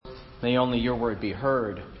May only your word be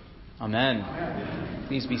heard. Amen.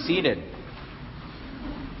 Please be seated.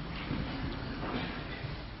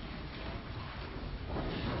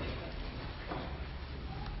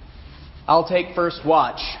 I'll take first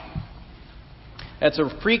watch. That's a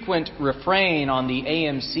frequent refrain on the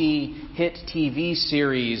AMC hit TV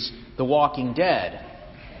series The Walking Dead,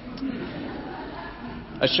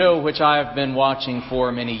 a show which I've been watching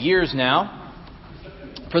for many years now.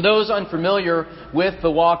 For those unfamiliar with The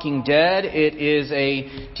Walking Dead, it is a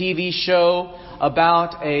TV show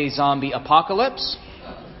about a zombie apocalypse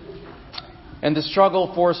and the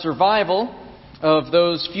struggle for survival of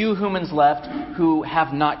those few humans left who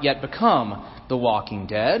have not yet become the Walking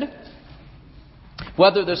Dead.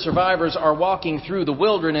 Whether the survivors are walking through the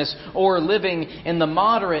wilderness or living in the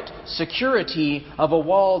moderate security of a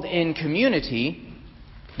walled-in community,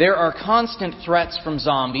 there are constant threats from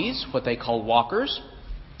zombies, what they call walkers,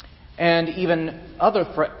 and even other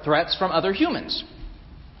threats from other humans.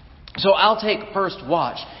 So I'll take first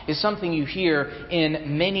watch is something you hear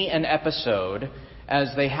in many an episode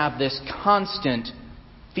as they have this constant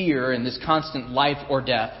fear and this constant life or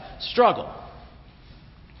death struggle.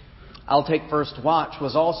 I'll take first watch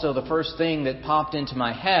was also the first thing that popped into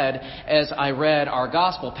my head as I read our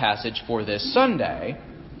gospel passage for this Sunday.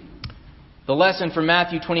 The lesson from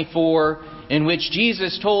Matthew 24, in which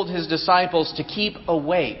Jesus told his disciples to keep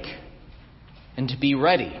awake and to be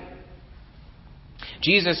ready.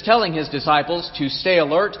 Jesus telling his disciples to stay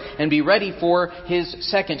alert and be ready for his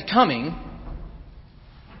second coming,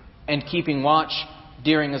 and keeping watch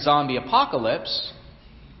during a zombie apocalypse,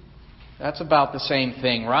 that's about the same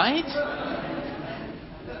thing, right?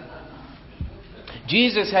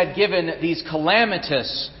 Jesus had given these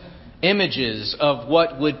calamitous images of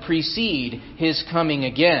what would precede his coming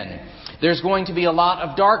again. There's going to be a lot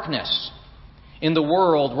of darkness in the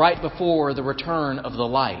world right before the return of the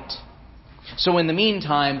light. So in the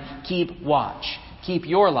meantime, keep watch. Keep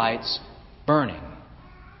your lights burning.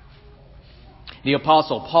 The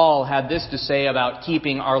Apostle Paul had this to say about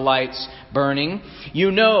keeping our lights burning. You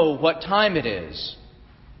know what time it is,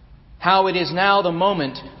 how it is now the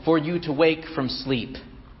moment for you to wake from sleep.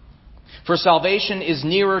 For salvation is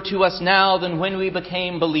nearer to us now than when we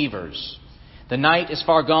became believers. The night is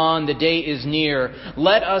far gone, the day is near.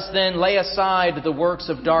 Let us then lay aside the works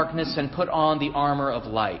of darkness and put on the armor of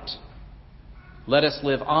light. Let us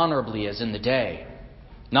live honorably as in the day,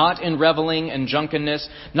 not in reveling and drunkenness,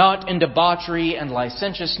 not in debauchery and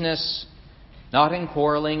licentiousness, not in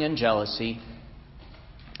quarreling and jealousy.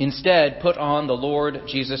 Instead, put on the Lord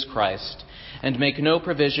Jesus Christ and make no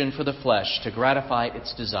provision for the flesh to gratify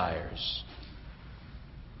its desires.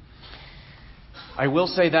 I will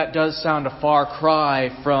say that does sound a far cry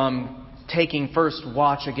from taking first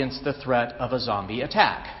watch against the threat of a zombie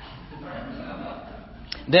attack.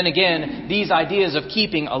 Then again, these ideas of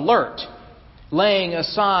keeping alert, laying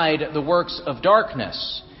aside the works of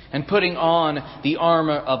darkness, and putting on the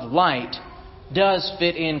armor of light does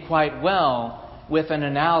fit in quite well with an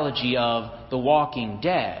analogy of the Walking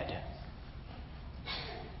Dead.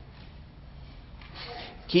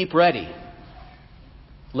 Keep ready,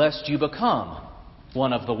 lest you become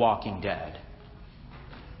one of the Walking Dead.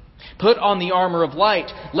 Put on the armor of light,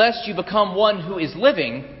 lest you become one who is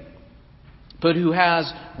living, but who has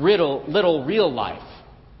little real life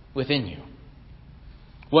within you.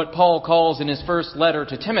 What Paul calls in his first letter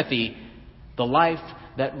to Timothy, the life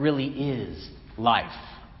that really is life.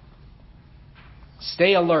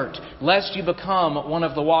 Stay alert, lest you become one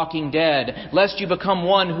of the Walking Dead, lest you become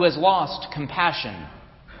one who has lost compassion,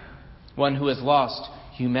 one who has lost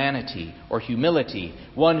humanity or humility,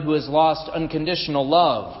 one who has lost unconditional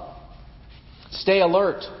love. Stay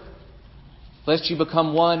alert, lest you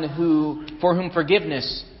become one for whom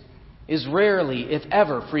forgiveness is rarely, if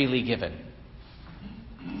ever, freely given,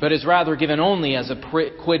 but is rather given only as a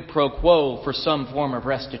quid pro quo for some form of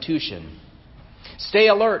restitution. Stay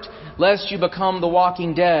alert, lest you become the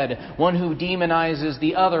Walking Dead, one who demonizes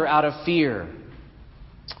the other out of fear,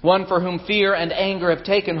 one for whom fear and anger have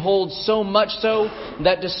taken hold so much so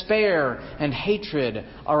that despair and hatred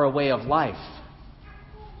are a way of life.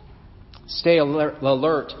 Stay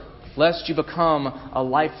alert, lest you become a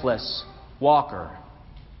lifeless walker,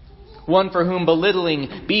 one for whom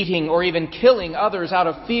belittling, beating, or even killing others out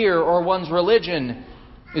of fear or one's religion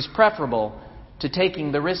is preferable to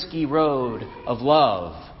taking the risky road of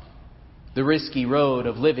love, the risky road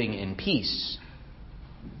of living in peace.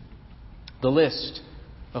 The list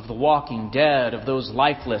of the Walking Dead, of those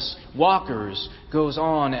lifeless walkers, goes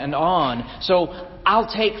on and on. So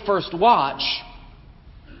I'll take first watch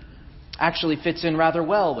actually fits in rather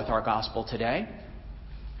well with our gospel today.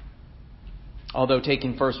 Although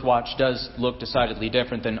taking first watch does look decidedly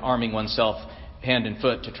different than arming oneself hand and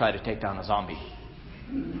foot to try to take down a zombie.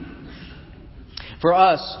 For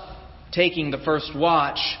us, taking the first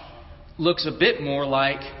watch looks a bit more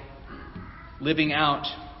like living out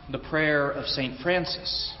the prayer of St.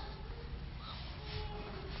 Francis.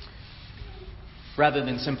 Rather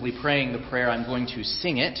than simply praying the prayer, I'm going to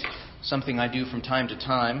sing it, something I do from time to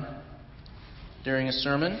time during a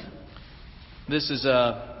sermon. This is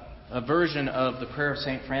a version of the prayer of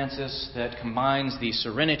St. Francis that combines the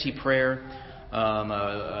Serenity Prayer,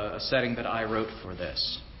 a setting that I wrote for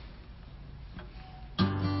this.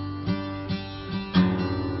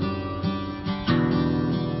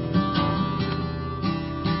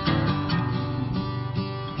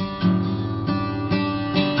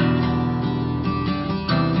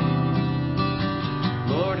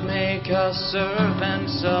 Lord, make us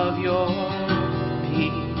servants of your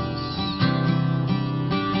peace.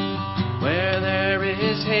 Where there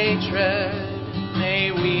is hatred,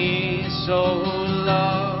 may we sow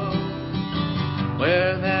love.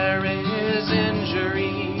 Where there is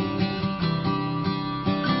injury,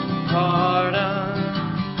 pardon.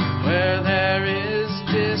 Where there is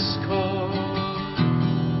discord,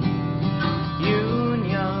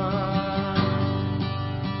 union.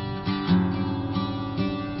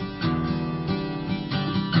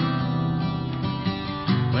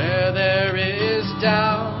 Where there is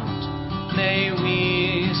doubt, may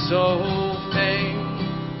we sow faith.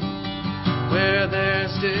 Where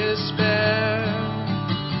there's despair,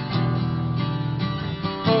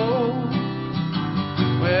 hope.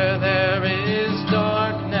 Where there is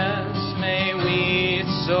darkness, may we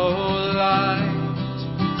sow light.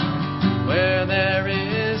 Where there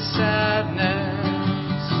is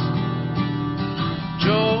sadness,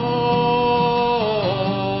 joy.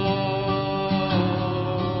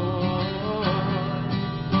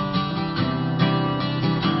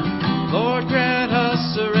 Lord, grant us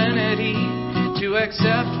serenity to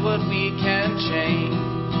accept what we can change,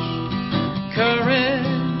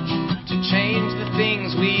 courage to change the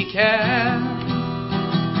things we can,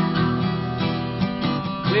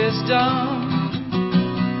 wisdom to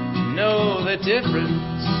know the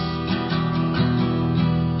difference,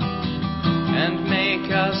 and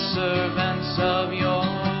make us servants of your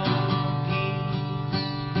peace.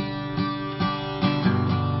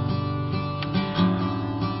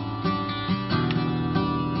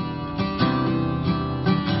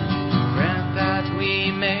 Grant that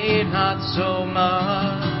we may not so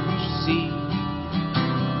much seek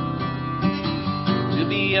to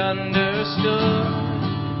be understood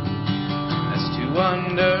as to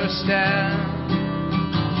understand,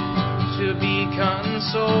 to be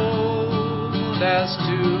consoled as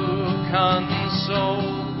to console,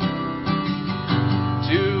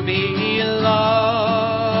 to be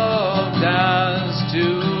loved as to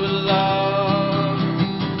love.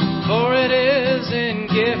 For it is in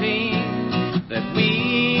giving that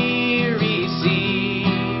we receive,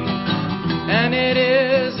 and it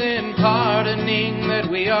is in pardoning that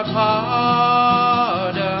we are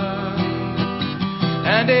pardoned,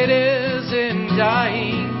 and it is in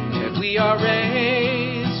dying that we are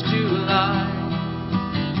raised to life.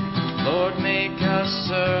 Lord, make us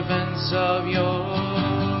servants of your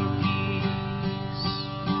peace.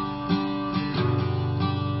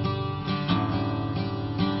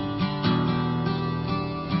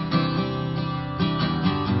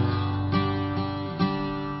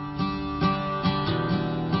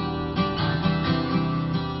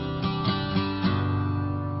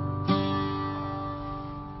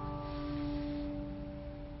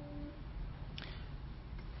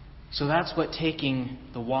 So that's what taking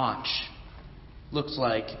the watch looks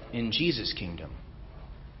like in Jesus' kingdom.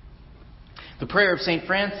 The prayer of St.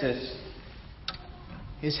 Francis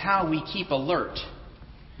is how we keep alert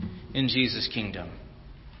in Jesus' kingdom,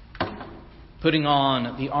 putting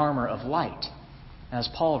on the armor of light, as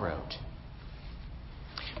Paul wrote.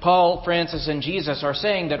 Paul, Francis, and Jesus are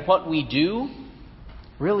saying that what we do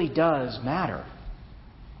really does matter.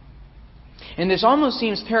 And this almost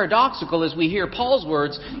seems paradoxical as we hear Paul's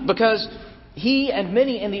words, because he and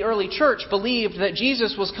many in the early church believed that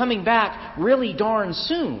Jesus was coming back really darn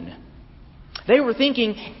soon. They were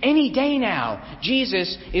thinking, any day now,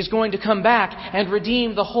 Jesus is going to come back and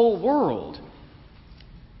redeem the whole world.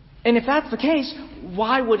 And if that's the case,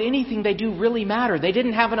 why would anything they do really matter? They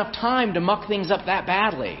didn't have enough time to muck things up that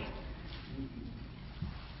badly.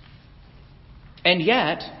 And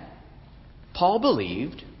yet, Paul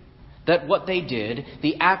believed that what they did,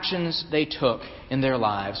 the actions they took in their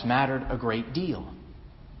lives, mattered a great deal.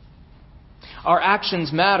 Our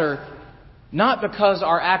actions matter Not because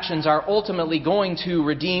our actions are ultimately going to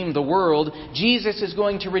redeem the world. Jesus is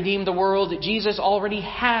going to redeem the world. Jesus already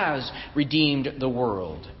has redeemed the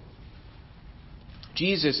world.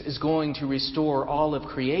 Jesus is going to restore all of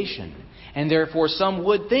creation. And therefore some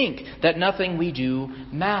would think that nothing we do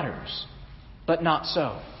matters. But not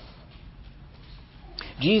so.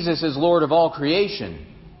 Jesus is Lord of all creation.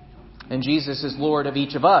 And Jesus is Lord of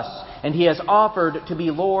each of us. And He has offered to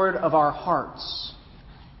be Lord of our hearts.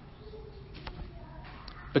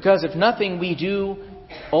 Because if nothing we do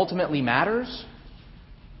ultimately matters,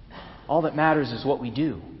 all that matters is what we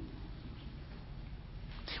do.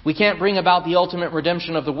 We can't bring about the ultimate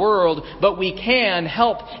redemption of the world, but we can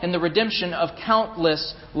help in the redemption of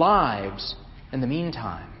countless lives in the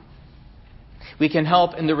meantime. We can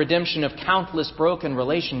help in the redemption of countless broken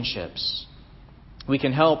relationships. We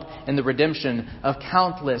can help in the redemption of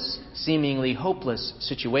countless seemingly hopeless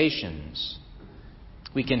situations.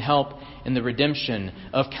 We can help in the redemption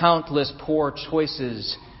of countless poor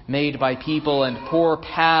choices made by people and poor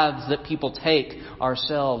paths that people take,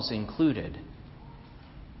 ourselves included.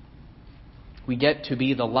 We get to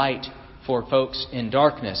be the light for folks in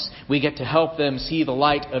darkness. We get to help them see the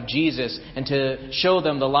light of Jesus and to show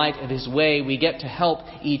them the light of His way. We get to help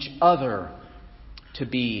each other to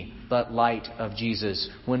be that light of Jesus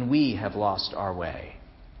when we have lost our way.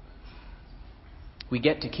 We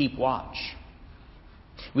get to keep watch.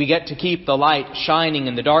 We get to keep the light shining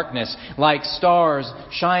in the darkness, like stars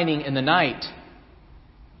shining in the night.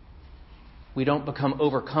 We don't become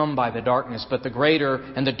overcome by the darkness, but the greater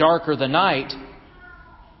and the darker the night,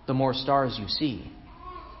 the more stars you see.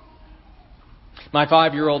 My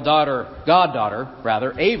 5-year-old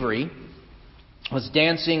goddaughter, Avery, was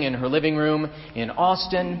dancing in her living room in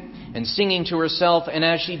Austin and singing to herself. And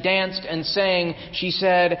as she danced and sang, she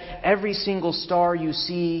said, "Every single star you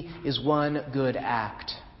see is one good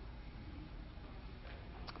act."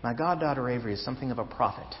 My goddaughter Avery is something of a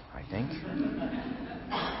prophet, I think.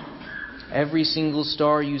 Every single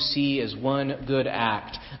star you see is one good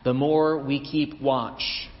act. The more we keep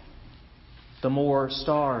watch, the more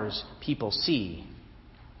stars people see.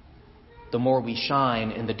 The more we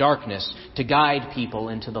shine in the darkness to guide people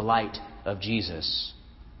into the light of Jesus.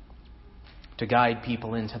 To guide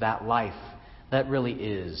people into that life that really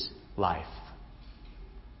is life.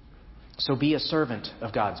 So be a servant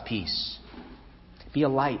of God's peace. Be a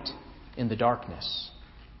light in the darkness.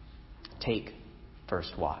 Take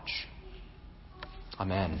first watch.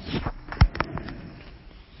 Amen.